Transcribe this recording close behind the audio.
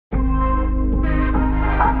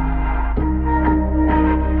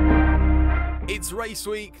It's race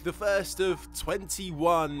week, the first of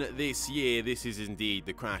 21 this year. This is indeed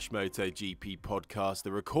the Crash MotoGP podcast.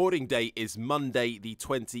 The recording date is Monday, the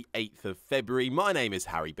 28th of February. My name is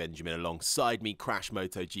Harry Benjamin. Alongside me, Crash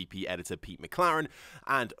MotoGP editor Pete McLaren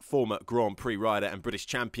and former Grand Prix rider and British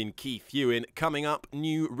champion Keith Huewen. Coming up,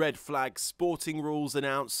 new red flag sporting rules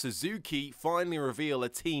announced. Suzuki finally reveal a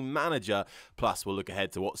team manager. Plus, we'll look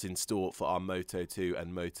ahead to what's in store for our Moto 2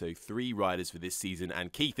 and Moto 3 riders for this season.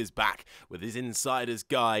 And Keith is back with his insider's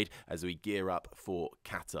guide as we gear up for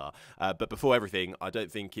Qatar. But before everything, I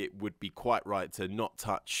don't think it would be quite right to not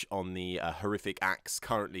touch on the horrific acts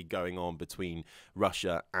currently going on between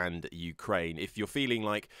Russia and Ukraine. If you're feeling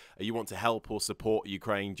like you want to help or support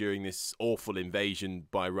Ukraine during this awful invasion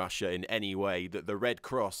by Russia in any way, that the Red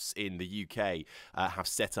Cross in the UK have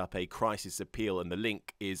set up a crisis appeal, and the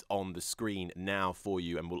link is on the screen now for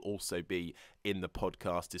you and will also be in the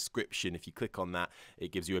podcast description. If you click on that,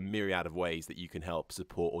 it gives you a myriad of ways that you can help,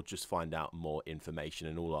 support, or just find out more information.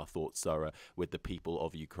 And all our thoughts are with the people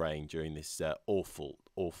of Ukraine during this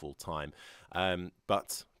awful time.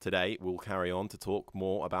 But today we'll carry on to talk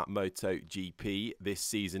more about MotoGP this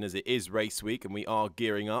season, as it is race week and we are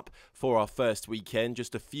gearing up for our first weekend,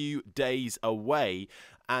 just a few days away.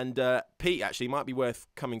 And Pete, actually, might be worth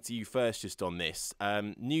coming to you first just on this.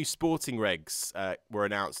 New sporting regs were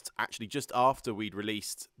announced actually just after we'd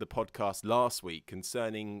released the podcast last week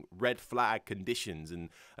concerning red flag conditions and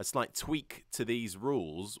a slight tweak to these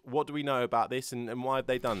rules. What do we know about this and why have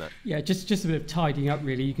they done that? Yeah, just a bit of tidying up,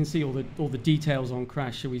 really. You can see all the details on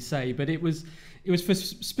Crash, shall we say, but it was for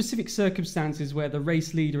specific circumstances where the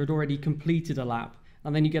race leader had already completed a lap.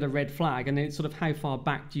 And then you get a red flag, and then it's sort of how far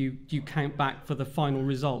back do you count back for the final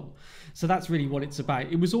result. So that's really what it's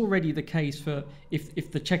about. It was already the case for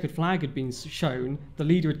if the checkered flag had been shown, the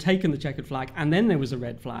leader had taken the checkered flag, and then there was a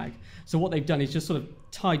red flag. So what they've done is just sort of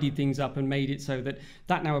tidied things up and made it so that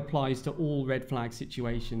now applies to all red flag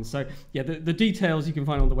situations. So yeah, the details you can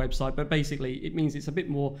find on the website, but basically it means it's a bit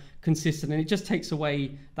more consistent, and it just takes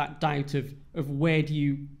away that doubt of where do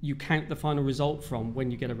you count the final result from when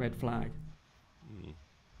you get a red flag.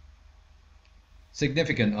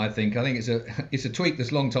 Significant, I think. It's a tweak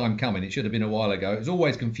that's a long time coming. It should have been a while ago. It was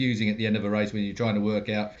always confusing at the end of a race when you're trying to work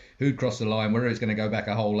out who'd crossed the line, whether it's going to go back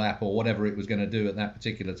a whole lap or whatever it was going to do at that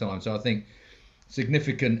particular time. So I think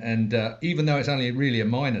significant, and even though it's only really a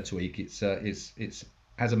minor tweak, it's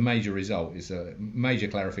has a major result. It's a major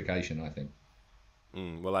clarification, I think.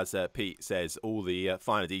 Well, as Pete says, all the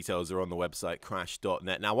finer details are on the website,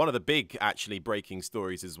 crash.net. Now, one of the big, actually, breaking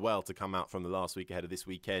stories as well to come out from the last week ahead of this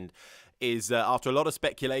weekend is after a lot of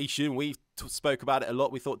speculation, we spoke about it a lot.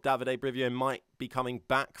 We thought Davide Brivio might be coming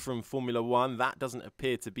back from Formula One. That doesn't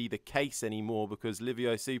appear to be the case anymore because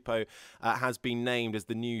Livio Suppo has been named as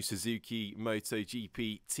the new Suzuki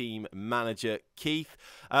MotoGP team manager. Keith,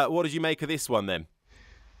 what did you make of this one then?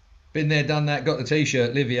 Been there, done that, got the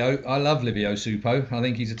T-shirt, Livio. I love Livio Suppo. I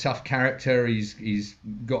think he's a tough character. He's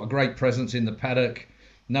got a great presence in the paddock,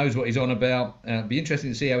 knows what he's on about. Be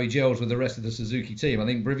interesting to see how he gels with the rest of the Suzuki team. I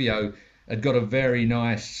think Brivio had got a very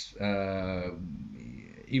nice...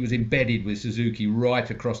 he was embedded with Suzuki right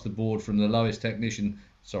across the board from the lowest technician.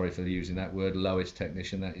 Sorry for using that word, lowest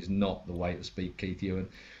technician. That is not the way to speak, Keith Huewen.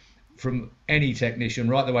 From any technician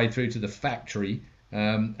right the way through to the factory.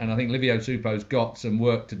 And I think Livio Suppo's got some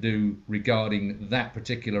work to do regarding that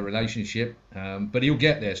particular relationship, but he'll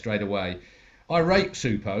get there straight away. I rate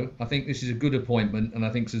Suppo. I think this is a good appointment, and I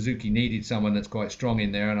think Suzuki needed someone that's quite strong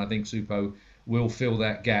in there, and I think Suppo will fill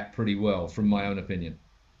that gap pretty well, from my own opinion.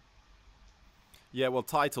 Yeah, well,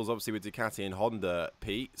 titles obviously with Ducati and Honda,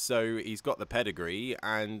 Pete. So he's got the pedigree,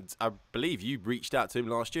 and I believe you reached out to him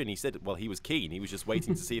last year, and he said, well, he was keen. He was just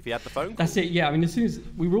waiting to see if he had the phone call. That's it. Yeah, I mean, as soon as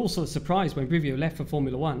we were all sort of surprised when Brivio left for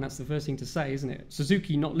Formula One. That's the first thing to say, isn't it?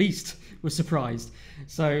 Suzuki, not least, was surprised.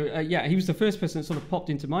 So yeah, he was the first person that sort of popped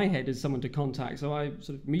into my head as someone to contact. So I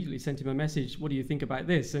sort of immediately sent him a message. What do you think about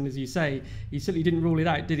this? And as you say, he certainly didn't rule it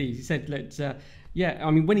out, did he? He said, yeah,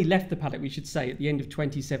 I mean, when he left the paddock, we should say, at the end of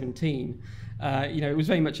 2017, it was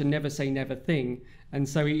very much a never say never thing. And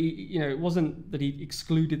so, it wasn't that he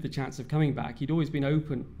excluded the chance of coming back. He'd always been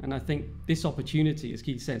open. And I think this opportunity, as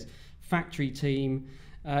Keith says, factory team.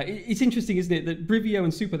 It's interesting, isn't it, that Brivio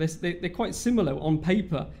and Suppo, they're quite similar on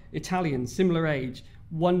paper, Italian, similar age,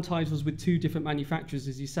 won titles with two different manufacturers,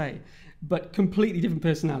 as you say. but completely different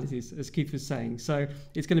personalities, as Keith was saying. So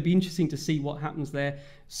it's going to be interesting to see what happens there.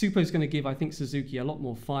 Suppo's going to give, I think, Suzuki a lot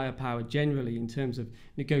more firepower generally in terms of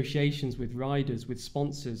negotiations with riders, with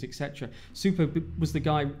sponsors, etc. Suppo was the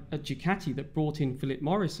guy at Ducati that brought in Philip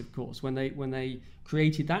Morris, of course, when they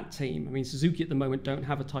created that team. I mean, Suzuki at the moment don't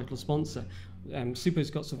have a title sponsor.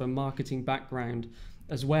 Suppo's got sort of a marketing background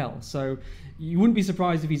as well, so you wouldn't be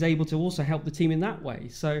surprised if he's able to also help the team in that way.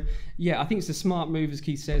 So yeah, I think it's a smart move, as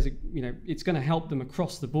Keith says. It's going to help them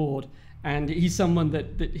across the board, and he's someone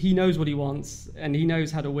that he knows what he wants and he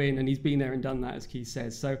knows how to win, and he's been there and done that, as Keith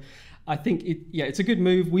says. So I think it's a good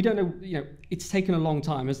move. We don't know, it's taken a long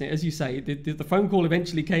time, hasn't it? As you say, the phone call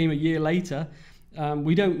eventually came a year later.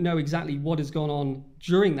 We don't know exactly what has gone on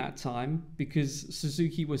during that time, because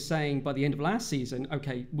Suzuki was saying by the end of last season,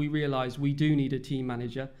 okay, we realised we do need a team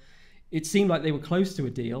manager. It seemed like they were close to a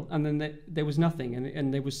deal, and then there was nothing,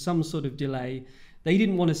 and there was some sort of delay. They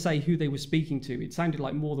didn't want to say who they were speaking to. It sounded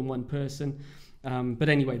like more than one person. But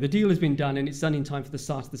anyway, the deal has been done, and it's done in time for the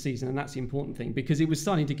start of the season, and that's the important thing, because it was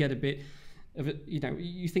starting to get a bit of a,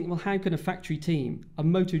 you think, well, how can a factory team, a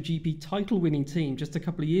MotoGP title-winning team just a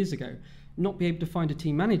couple of years ago, not be able to find a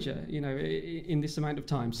team manager, in this amount of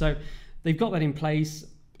time? So they've got that in place.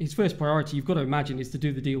 His first priority, you've got to imagine, is to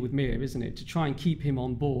do the deal with Mir, isn't it? To try and keep him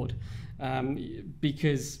on board,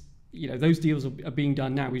 because those deals are being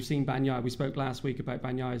done now. We've seen Bagnaia. We spoke last week about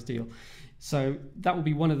Bagnaia's deal. So that will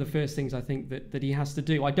be one of the first things I think that he has to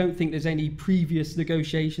do. I don't think there's any previous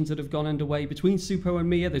negotiations that have gone underway between Suppo and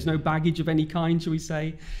Mir. There's no baggage of any kind, shall we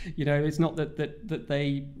say. It's not that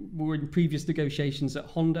they were in previous negotiations at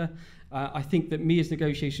Honda. I think that Mir's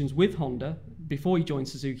negotiations with Honda, before he joined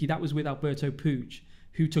Suzuki, that was with Alberto Puig,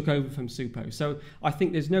 who took over from Suppo. So I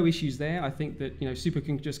think there's no issues there. I think that Suppo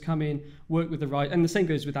can just come in, work with the right, and the same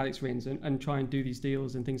goes with Alex Rins, and try and do these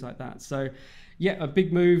deals and things like that. So yeah, a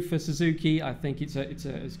big move for Suzuki. I think it's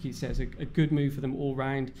as Keith says, a good move for them all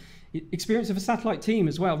round. Experience of a satellite team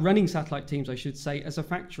as well, running satellite teams, I should say, as a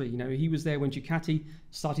factory. He was there when Ducati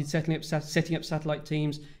started setting up satellite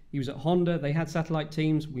teams. He was at Honda, they had satellite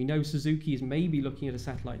teams. We know Suzuki is maybe looking at a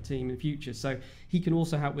satellite team in the future, so he can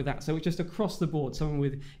also help with that. So it's just across the board, someone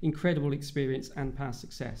with incredible experience and past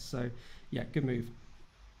success. So yeah, good move.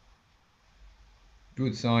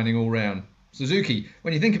 Good signing all round. Suzuki,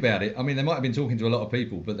 when you think about it, I mean, they might have been talking to a lot of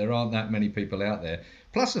people, but there aren't that many people out there.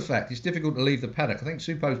 Plus the fact it's difficult to leave the paddock. I think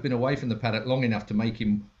Suppo's been away from the paddock long enough to make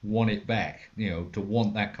him want it back, to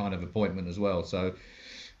want that kind of appointment as well. So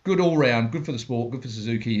good all round, good for the sport, good for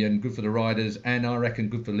Suzuki, and good for the riders, and I reckon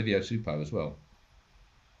good for Livio Suppo as well.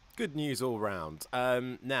 Good news all round.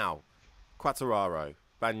 Now, Quartararo,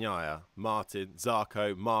 Bagnaia, Martin,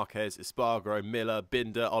 Zarco, Marquez, Espargaro, Miller,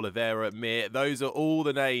 Binder, Oliveira, Mir. Those are all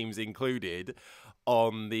the names included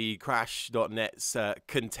on the Crash.net's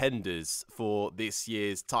contenders for this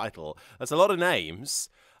year's title. That's a lot of names.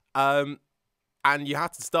 And you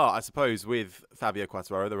have to start, I suppose, with Fabio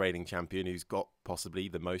Quartararo, the reigning champion, who's got possibly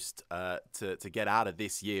the most to get out of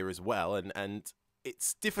this year as well. And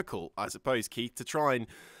it's difficult, I suppose, Keith, to try and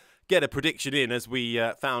get a prediction in, as we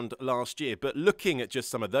found last year. But looking at just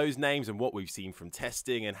some of those names and what we've seen from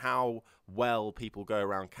testing and how well people go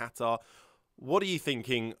around Qatar, what are you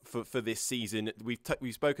thinking for this season?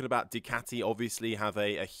 We've spoken about Ducati, obviously have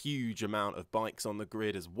a huge amount of bikes on the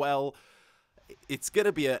grid as well. It's going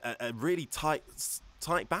to be a really tight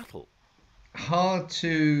battle. Hard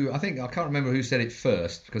to, I can't remember who said it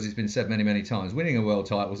first, because it's been said many, many times. Winning a world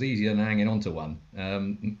title is easier than hanging on to one.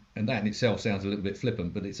 And that in itself sounds a little bit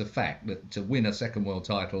flippant, but it's a fact that to win a second world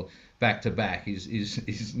title back to back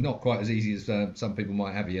is not quite as easy as some people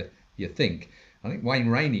might have you think. I think Wayne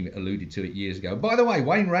Rainey alluded to it years ago. By the way,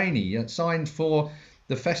 Wayne Rainey signed for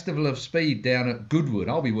the Festival of Speed down at Goodwood.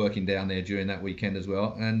 I'll be working down there during that weekend as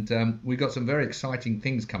well. And we've got some very exciting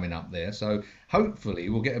things coming up there. So hopefully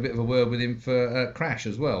we'll get a bit of a word with him for Crash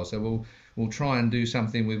as well. So we'll try and do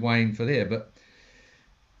something with Wayne for there. But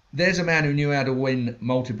there's a man who knew how to win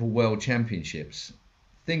multiple world championships.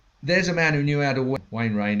 There's a man who knew how to win.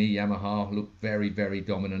 Wayne Rainey, Yamaha, looked very, very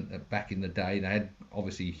dominant back in the day. They had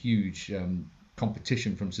obviously huge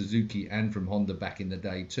competition from Suzuki and from Honda back in the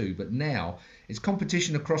day too, but now it's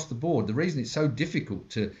competition across the board. The reason it's so difficult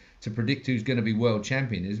to predict who's going to be world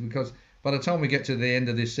champion is because by the time we get to the end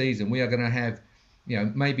of this season, we are going to have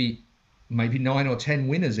maybe 9 or 10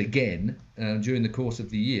 winners again during the course of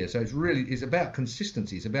the year. So it's about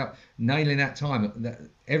consistency. It's about nailing that time. That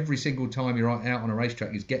every single time you're out on a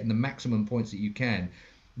racetrack is getting the maximum points that you can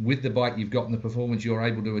with the bike you've got and the performance you're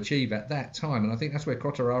able to achieve at that time. And I think that's where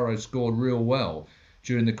Quartararo scored real well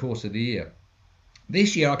during the course of the year.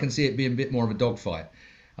 This year I can see it being a bit more of a dogfight.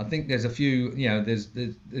 I think there's a few,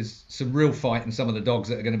 there's some real fight in some of the dogs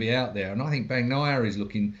that are going to be out there. And I think Bagnaia is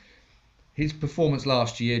looking, his performance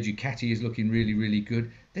last year, Ducati is looking really, really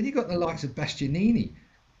good. Then you've got the likes of Bastianini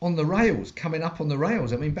on the rails, coming up on the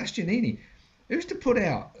rails. I mean, Bastianini, who's to put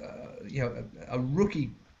out, a rookie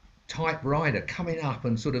type rider coming up,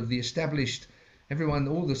 and sort of the established, everyone,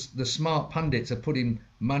 all the smart pundits are putting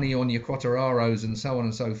money on your Quartararos and so on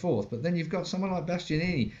and so forth. But then you've got someone like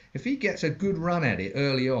Bastianini. If he gets a good run at it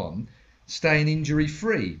early on, staying injury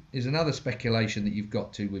free is another speculation that you've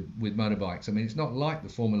got to with motorbikes. I mean, it's not like the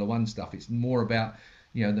Formula One stuff. It's more about,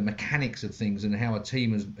 the mechanics of things and how a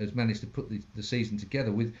team has managed to put the season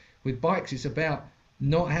together. With bikes, it's about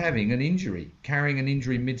not having an injury, carrying an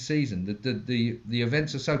injury mid-season. The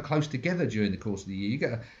events are so close together during the course of the year. You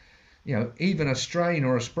get even a strain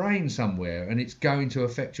or a sprain somewhere, and it's going to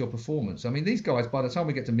affect your performance. I mean, these guys, by the time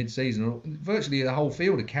we get to mid-season, virtually the whole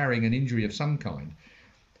field are carrying an injury of some kind.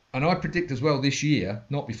 And I predict as well this year,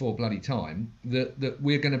 not before bloody time, that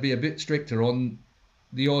we're going to be a bit stricter on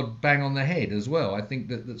the odd bang on the head as well. I think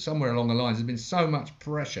that somewhere along the lines there's been so much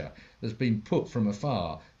pressure that's been put from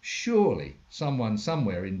afar. Surely someone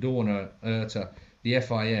somewhere in Dorna, IRTA, the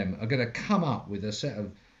FIM are going to come up with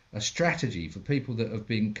a strategy for people that have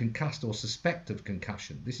been concussed or suspect of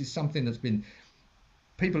concussion. This is something that's been,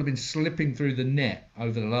 people have been slipping through the net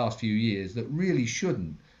over the last few years that really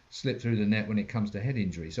shouldn't slip through the net when it comes to head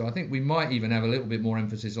injury. So I think we might even have a little bit more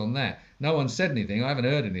emphasis on that. No one said anything, I haven't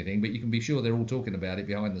heard anything, but you can be sure they're all talking about it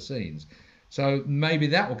behind the scenes. So maybe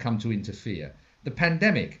that will come to interfere. The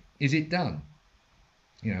pandemic, is it done?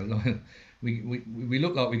 We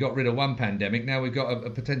look like we got rid of one pandemic. Now we've got a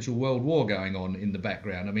potential world war going on in the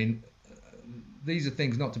background. I mean, these are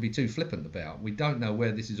things not to be too flippant about. We don't know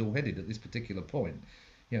where this is all headed at this particular point.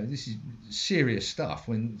 This is serious stuff.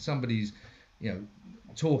 When somebody's,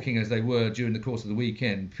 talking as they were during the course of the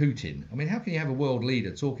weekend, Putin. I mean, how can you have a world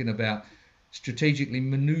leader talking about strategically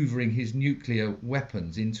manoeuvring his nuclear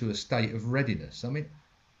weapons into a state of readiness? I mean,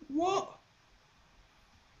 what?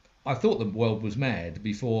 I thought the world was mad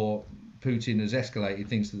before Putin has escalated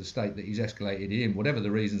things to the state that he's escalated in, whatever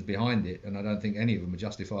the reasons behind it, and I don't think any of them are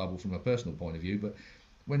justifiable from a personal point of view. But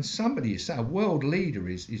when somebody is, a world leader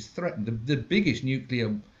is threatened, the biggest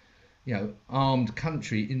nuclear armed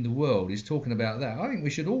country in the world is talking about that, I think we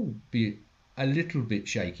should all be a little bit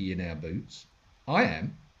shaky in our boots. I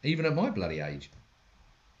am, even at my bloody age.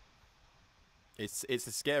 It's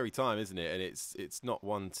a scary time, isn't it? And it's not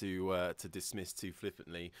one to dismiss too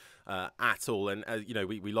flippantly at all. And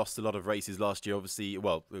we lost a lot of races last year, obviously.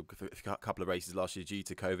 Well, a couple of races last year due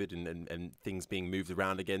to COVID and things being moved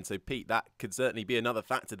around again. So Pete, that could certainly be another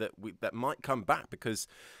factor that might come back, because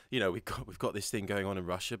we've got this thing going on in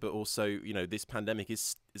Russia, but also this pandemic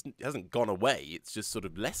hasn't gone away. It's just sort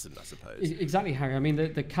of lessened, I suppose. Exactly, Harry. I mean,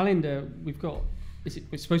 the calendar we've got.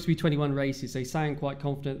 It's supposed to be 21 races. They sound quite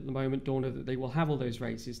confident at the moment, Dorna, that they will have all those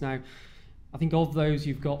races. Now, I think of those,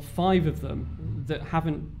 you've got 5 of them that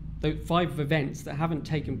haven't, 5 events that haven't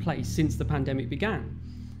taken place since the pandemic began.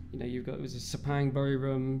 You've got, it was Sepang,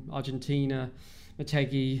 Buriram, Argentina,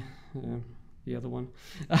 Motegi, the other one.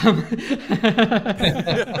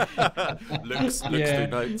 looks through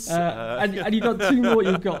notes. And you've got 2 more.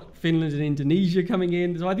 You've got Finland and Indonesia coming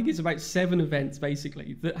in. So I think it's about 7 events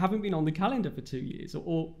basically that haven't been on the calendar for 2 years,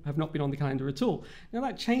 or have not been on the calendar at all. Now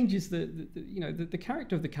that changes the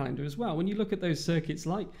character of the calendar as well. When you look at those circuits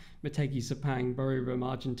like Motegi, Sepang, Buriram,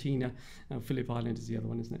 Argentina, Phillip Island is the other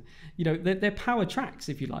one, isn't it? They're power tracks,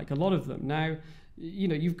 if you like, a lot of them. Now,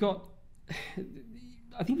 you've got.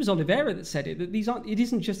 I think it was Oliveira that said it, that it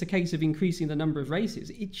isn't just a case of increasing the number of races.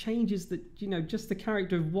 It changes just the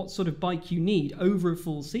character of what sort of bike you need over a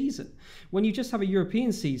full season. When you just have a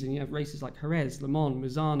European season, you have races like Jerez, Le Mans,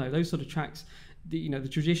 Misano, those sort of tracks, the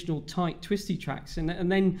traditional tight, twisty tracks,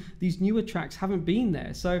 and then these newer tracks haven't been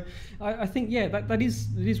there. So I think, that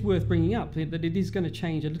is worth bringing up, that it is going to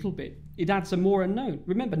change a little bit. It adds a more unknown.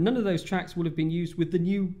 Remember, none of those tracks will have been used with the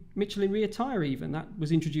new Michelin rear tyre even. That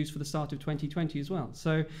was introduced for the start of 2020 as well.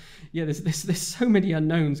 So, there's so many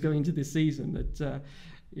unknowns going into this season that,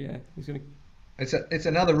 it's going to... It's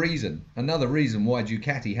another reason why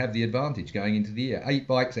Ducati have the advantage going into the year. 8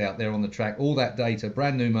 bikes out there on the track, all that data,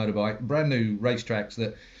 brand new motorbike, brand new racetracks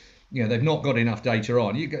that they've not got enough data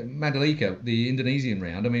on. You get Mandalika, the Indonesian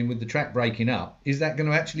round. I mean, with the track breaking up, is that going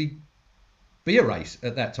to actually be a race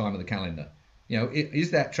at that time of the calendar?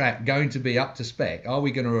 Is that track going to be up to spec? Are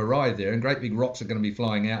we going to arrive there and great big rocks are going to be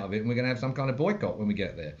flying out of it and we're going to have some kind of boycott when we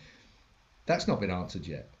get there? That's not been answered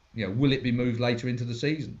yet. Will it be moved later into the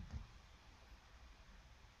season?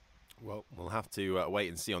 Well, we'll have to wait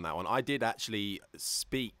and see on that one. I did actually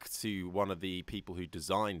speak to one of the people who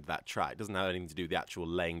designed that track. It doesn't have anything to do with the actual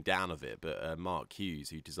laying down of it, but Marc, who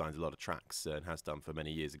designs a lot of tracks and has done for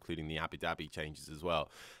many years, including the Abu Dhabi changes as well.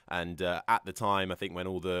 And at the time, I think when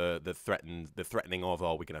all the threatening of, we're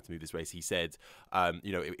going to have to move this race, he said,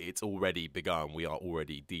 it's already begun. We are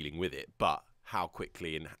already dealing with it, but how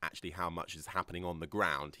quickly and actually how much is happening on the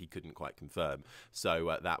ground, he couldn't quite confirm.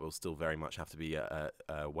 So that will still very much have to be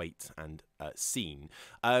wait and seen.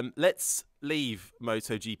 Let's leave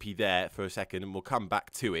MotoGP there for a second, and we'll come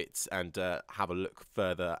back to it and have a look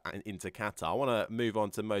further into Qatar. I want to move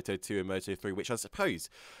on to Moto2 and Moto3, which I suppose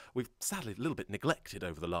we've sadly a little bit neglected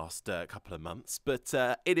over the last couple of months, but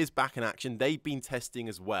it is back in action. They've been testing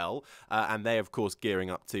as well, and they, of course, gearing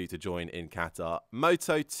up to join in Qatar.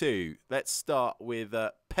 Moto2, let's start with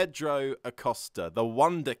Pedro Acosta, the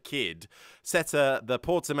Wonder Kid, set the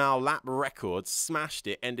Portimao lap record, smashed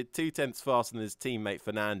it, ended 0.2 faster than his teammate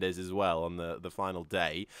Fernandez as well on the final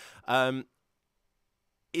day.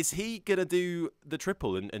 Is he going to do the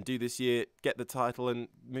triple and do this year, get the title and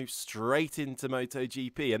move straight into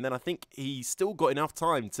MotoGP? And then I think he's still got enough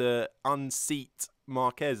time to unseat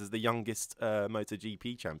Marquez as the youngest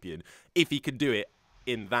MotoGP champion, if he can do it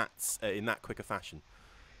in that quicker fashion.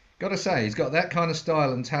 Got to say, he's got that kind of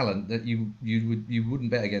style and talent that you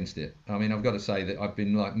wouldn't bet against it. I mean, I've got to say that I've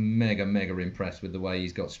been like mega impressed with the way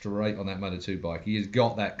he's got straight on that Moto2 bike. He has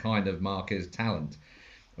got that kind of Marquez talent.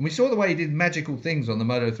 And we saw the way he did magical things on the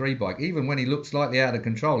Moto3 bike. Even when he looked slightly out of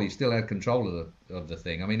control, he still had control of the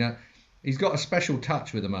thing. I mean, he's got a special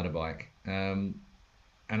touch with the motorbike. And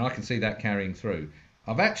I can see that carrying through.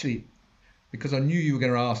 I've actually, because I knew you were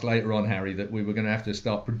going to ask later on, Harry, that we were going to have to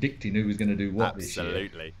start predicting who was going to do what this year.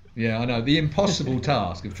 Absolutely. Yeah, I know. The impossible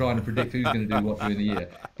task of trying to predict who's going to do what during the year.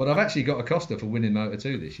 But I've actually got Acosta for winning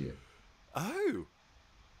Moto2 this year. Oh.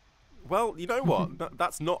 Well, you know what?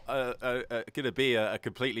 That's not going to be a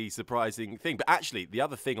completely surprising thing. But actually, the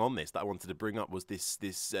other thing on this that I wanted to bring up was this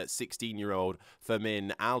 16-year-old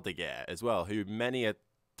Fermin Aldeguer as well, who many are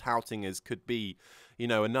touting as could be,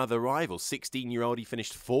 another rival. 16-year-old, he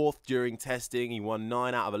finished 4th during testing. He won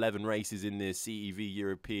 9 out of 11 races in the CEV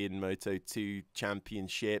European Moto2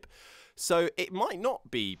 Championship. So it might not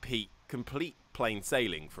be, Pete, complete plain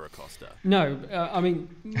sailing for Acosta. No, I mean,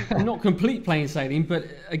 not complete plain sailing, but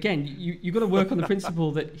again, you've got to work on the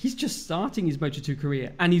principle that he's just starting his Moto2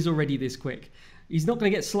 career and he's already this quick. He's not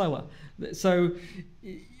going to get slower. So,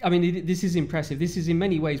 I mean, this is impressive. This is in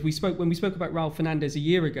many ways, when we spoke about Raul Fernandez a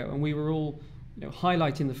year ago, and we were all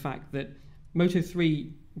highlighting the fact that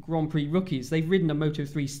Moto3 Grand Prix rookies, they've ridden a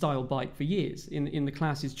Moto3 style bike for years in the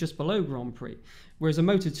classes just below Grand Prix, whereas a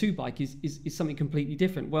Moto2 bike is something completely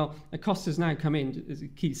different. Well, Acosta's now come in, as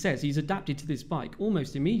Keith says, he's adapted to this bike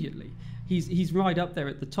almost immediately. He's right up there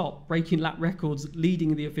at the top, breaking lap records,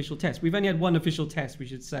 leading the official test. We've only had one official test, we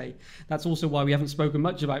should say. That's also why we haven't spoken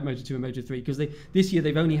much about Moto2 and Moto3, because this year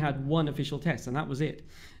they've only had one official test, and that was it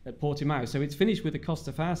at Portimao. So it's finished with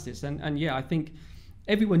Acosta fastest, and yeah, I think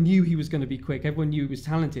everyone knew he was going to be quick. Everyone knew he was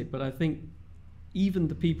talented, but I think even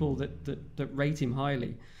the people that rate him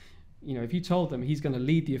highly, if you told them he's going to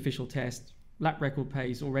lead the official test, lap record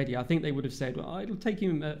pace already, I think they would have said, well, it'll take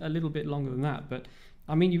him a little bit longer than that. But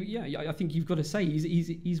I mean, I think you've got to say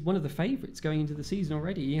he's one of the favourites going into the season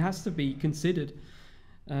already. He has to be considered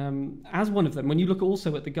as one of them. When you look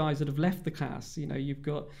also at the guys that have left the class, you've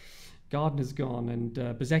got Gardner's gone, and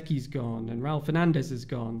Bezecchi's gone, and Raul Fernandez is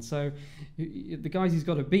gone. So the guys he's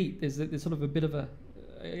got to beat, there's sort of a bit of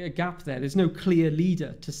a gap there. There's no clear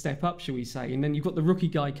leader to step up, shall we say. And then you've got the rookie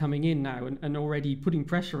guy coming in now and already putting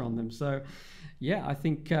pressure on them. So, yeah, I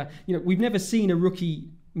think, we've never seen a rookie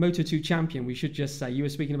Moto2 champion, we should just say. You were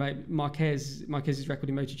speaking about Marquez's record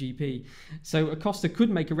in MotoGP. So Acosta could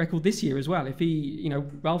make a record this year as well. If he,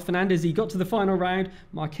 Raul Fernandez, he got to the final round.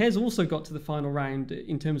 Marquez also got to the final round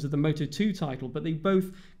in terms of the Moto2 title, but they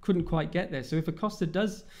both couldn't quite get there. So if Acosta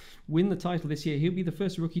does win the title this year, he'll be the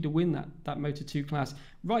first rookie to win that Moto2 class.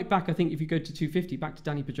 Right back, I think, if you go to 250, back to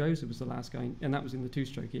Danny Pedrosa was the last guy, and that was in the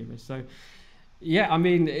two-stroke era. So, yeah, I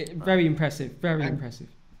mean, very impressive, very impressive.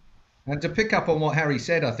 And to pick up on what Harry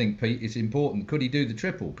said, I think, Pete, it's important. Could he do the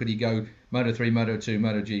triple? Could he go Moto3, Moto2,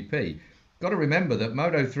 MotoGP? Got to remember that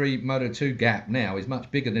Moto3, Moto2 gap now is much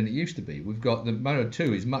bigger than it used to be. We've got the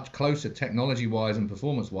Moto2 is much closer technology-wise and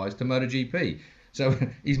performance-wise to MotoGP. So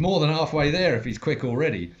he's more than halfway there if he's quick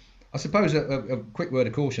already. I suppose a quick word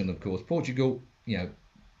of caution, of course. Portugal,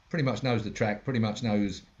 pretty much knows the track, pretty much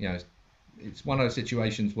knows, it's one of those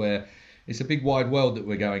situations where it's a big wide world that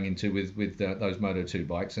we're going into with those Moto2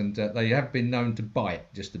 bikes, and they have been known to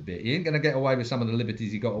bite just a bit. He ain't going to get away with some of the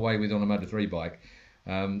liberties he got away with on a Moto3 bike.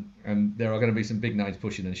 And there are going to be some big names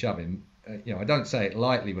pushing and shoving. I don't say it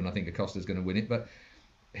lightly when I think Acosta's going to win it, but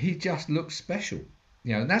he just looks special.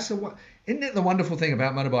 And that's isn't it the wonderful thing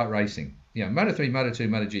about motorbike racing? Moto3, Moto2,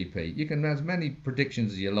 MotoGP. You can have as many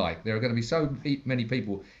predictions as you like. There are going to be so many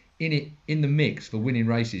people in the mix for winning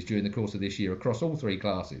races during the course of this year across all three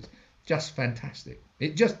classes. Just fantastic.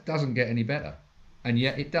 It just doesn't get any better. And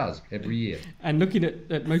yet it does every year. And looking at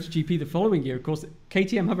MotoGP the following year, of course,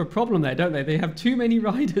 KTM have a problem there, don't they? They have too many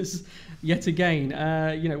riders yet again.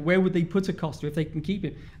 Where would they put Acosta if they can keep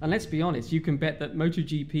him? And let's be honest, you can bet that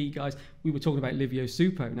MotoGP guys, we were talking about Livio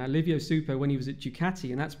Suppo. Now, Livio Suppo, when he was at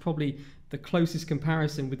Ducati, and that's probably the closest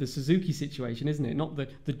comparison with the Suzuki situation, isn't it? Not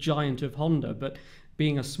the giant of Honda, but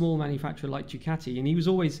being a small manufacturer like Ducati. And he was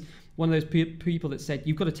always one of those people that said,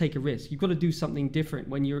 you've got to take a risk. You've got to do something different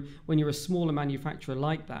when you're a smaller manufacturer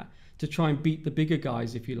like that, to try and beat the bigger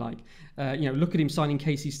guys, if you like. Look at him signing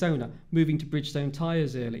Casey Stoner, moving to Bridgestone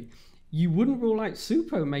tyres early. You wouldn't rule out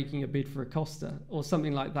Suppo making a bid for Acosta or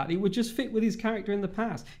something like that. It would just fit with his character in the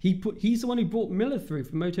past. He's the one who brought Miller through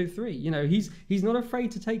for Moto3. He's not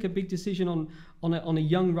afraid to take a big decision on a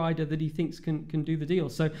young rider that he thinks can do the deal.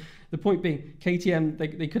 So the point being, KTM,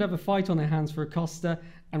 they could have a fight on their hands for Acosta.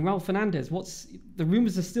 And Raul Fernandez, the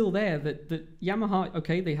rumours are still there that Yamaha,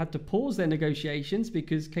 okay, they had to pause their negotiations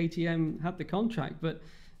because KTM had the contract. But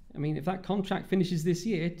I mean, if that contract finishes this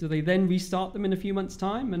year, do they then restart them in a few months'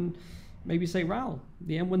 time and maybe say, Raul,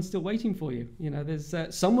 the M1's still waiting for you? There's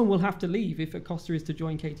someone will have to leave if Acosta is to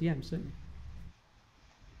join KTM soon.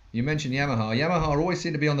 You mentioned Yamaha. Yamaha always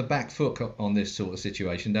seem to be on the back foot on this sort of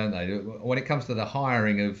situation, don't they? When it comes to the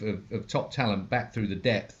hiring of top talent back through the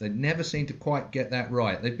depth, they never seem to quite get that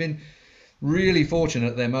right. They've been really fortunate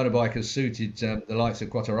that their motorbike has suited the likes of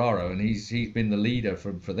Quartararo, and he's been the leader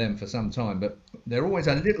for them for some time, but they're always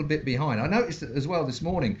a little bit behind. I noticed as well this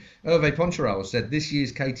morning, Hervé Poncharal said this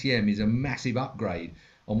year's KTM is a massive upgrade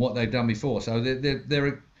on what they've done before. So it's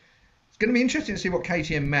going to be interesting to see what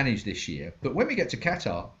KTM manage this year. But when we get to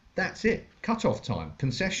Qatar, that's it. Cut-off time.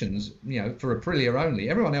 Concessions, for Aprilia only.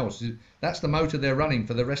 Everyone else, that's the motor they're running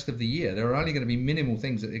for the rest of the year. There are only going to be minimal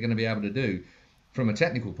things that they're going to be able to do from a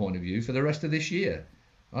technical point of view for the rest of this year.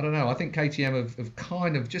 I don't know. I think KTM have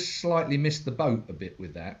kind of just slightly missed the boat a bit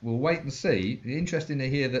with that. We'll wait and see. Interesting to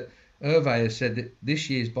hear that Hervé has said that this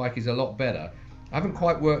year's bike is a lot better. I haven't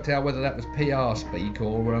quite worked out whether that was PR speak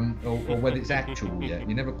or whether it's actual yet.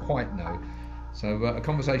 You never quite know. So a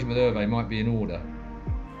conversation with Hervé might be in order.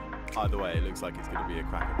 Either way, it looks like it's going to be a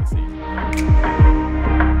crack of a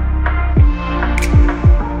season.